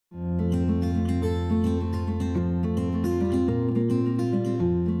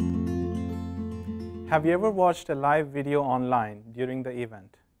Have you ever watched a live video online during the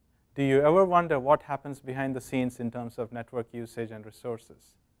event? Do you ever wonder what happens behind the scenes in terms of network usage and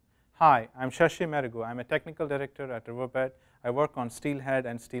resources? Hi, I'm Shashi Merugu. I'm a technical director at Riverbed. I work on Steelhead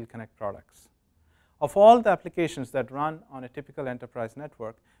and Steel Connect products. Of all the applications that run on a typical enterprise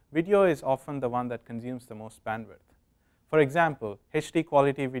network, video is often the one that consumes the most bandwidth. For example, HD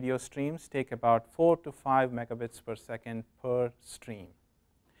quality video streams take about 4 to 5 megabits per second per stream.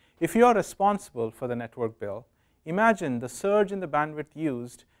 If you are responsible for the network bill, imagine the surge in the bandwidth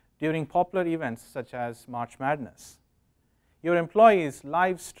used during popular events such as March Madness. Your employees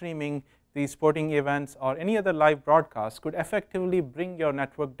live streaming these sporting events or any other live broadcast could effectively bring your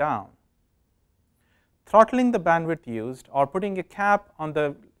network down. Throttling the bandwidth used or putting a cap on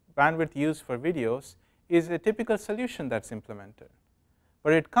the bandwidth used for videos is a typical solution that's implemented,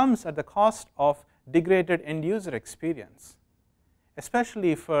 but it comes at the cost of degraded end user experience,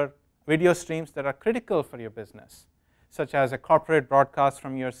 especially for video streams that are critical for your business, such as a corporate broadcast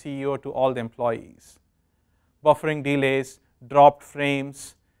from your CEO to all the employees. Buffering delays, dropped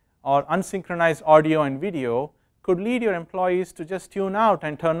frames, or unsynchronized audio and video could lead your employees to just tune out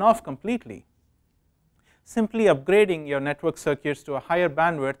and turn off completely. Simply upgrading your network circuits to a higher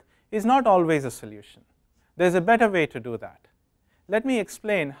bandwidth is not always a solution. There's a better way to do that. Let me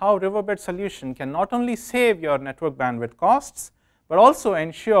explain how Riverbed solution can not only save your network bandwidth costs, but also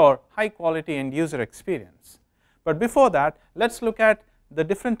ensure high quality end user experience. But before that, let's look at the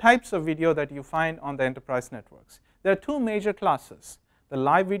different types of video that you find on the enterprise networks. There are two major classes, the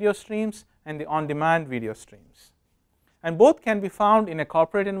live video streams and the on-demand video streams. And both can be found in a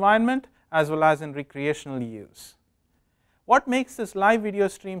corporate environment as well as in recreational use. What makes this live video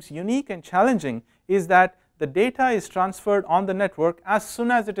streams unique and challenging is that the data is transferred on the network as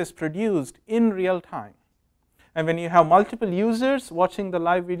soon as it is produced in real time. And when you have multiple users watching the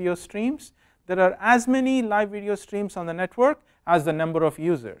live video streams, there are as many live video streams on the network as the number of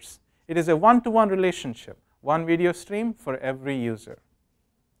users. It is a one-to-one relationship, one video stream for every user.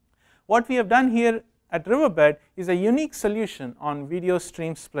 What we have done here at Riverbed is a unique solution on video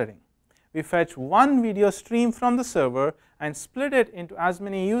stream splitting. We fetch one video stream from the server and split it into as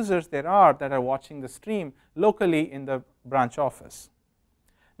many users there are that are watching the stream locally in the branch office.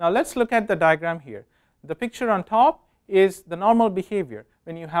 Now let's look at the diagram here. The picture on top is the normal behavior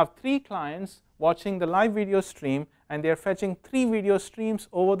when you have 3 clients watching the live video stream and they are fetching 3 video streams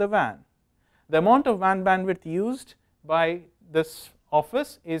over the WAN. The amount of WAN bandwidth used by this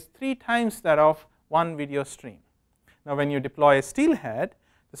office is 3 times that of one video stream. Now when you deploy a Steelhead,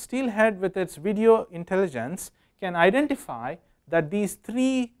 the Steelhead with its video intelligence can identify that these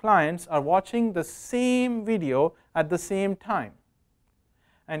 3 clients are watching the same video at the same time.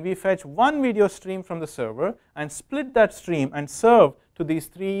 And we fetch one video stream from the server and split that stream and serve to these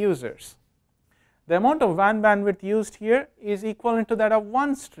 3 users. The amount of WAN bandwidth used here is equivalent to that of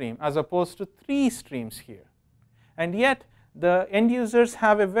one stream as opposed to 3 streams here. And yet the end users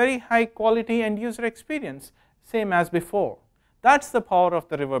have a very high quality end user experience, same as before. That's the power of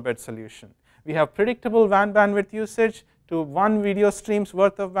the Riverbed solution. We have predictable WAN bandwidth usage to one video stream's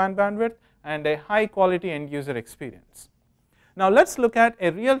worth of WAN bandwidth and a high quality end user experience. Now let's look at a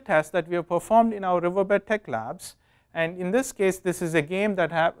real test that we have performed in our Riverbed Tech Labs. And in this case, this is a game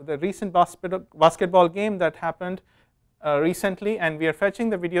that the recent basketball game that happened recently, and we are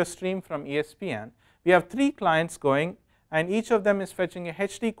fetching the video stream from ESPN. We have 3 clients going, and each of them is fetching a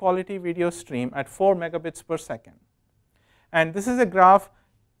HD quality video stream at 4 megabits per second. And this is a graph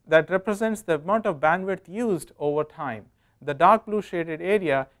that represents the amount of bandwidth used over time. The dark blue shaded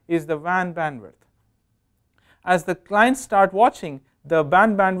area is the WAN bandwidth. As the clients start watching, the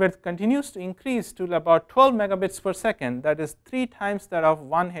WAN bandwidth continues to increase to about 12 megabits per second, that is 3 times that of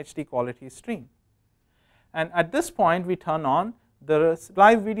one HD quality stream. And at this point, we turn on the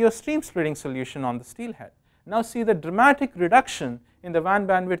live video stream splitting solution on the Steelhead. Now see the dramatic reduction in the WAN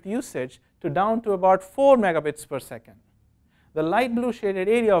bandwidth usage to down to about 4 megabits per second. The light blue shaded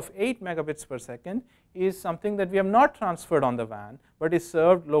area of 8 megabits per second is something that we have not transferred on the WAN, but is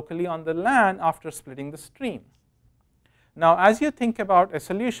served locally on the LAN after splitting the stream. Now as you think about a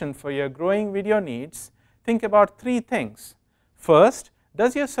solution for your growing video needs, think about 3 things. First,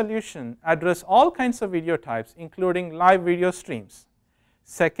 does your solution address all kinds of video types, including live video streams?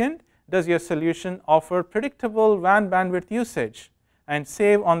 Second, does your solution offer predictable WAN bandwidth usage and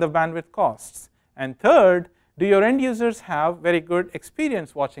save on the bandwidth costs? And third, do your end users have very good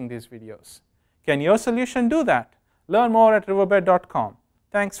experience watching these videos? Can your solution do that? Learn more at riverbed.com.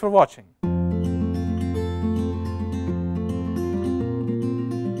 Thanks for watching.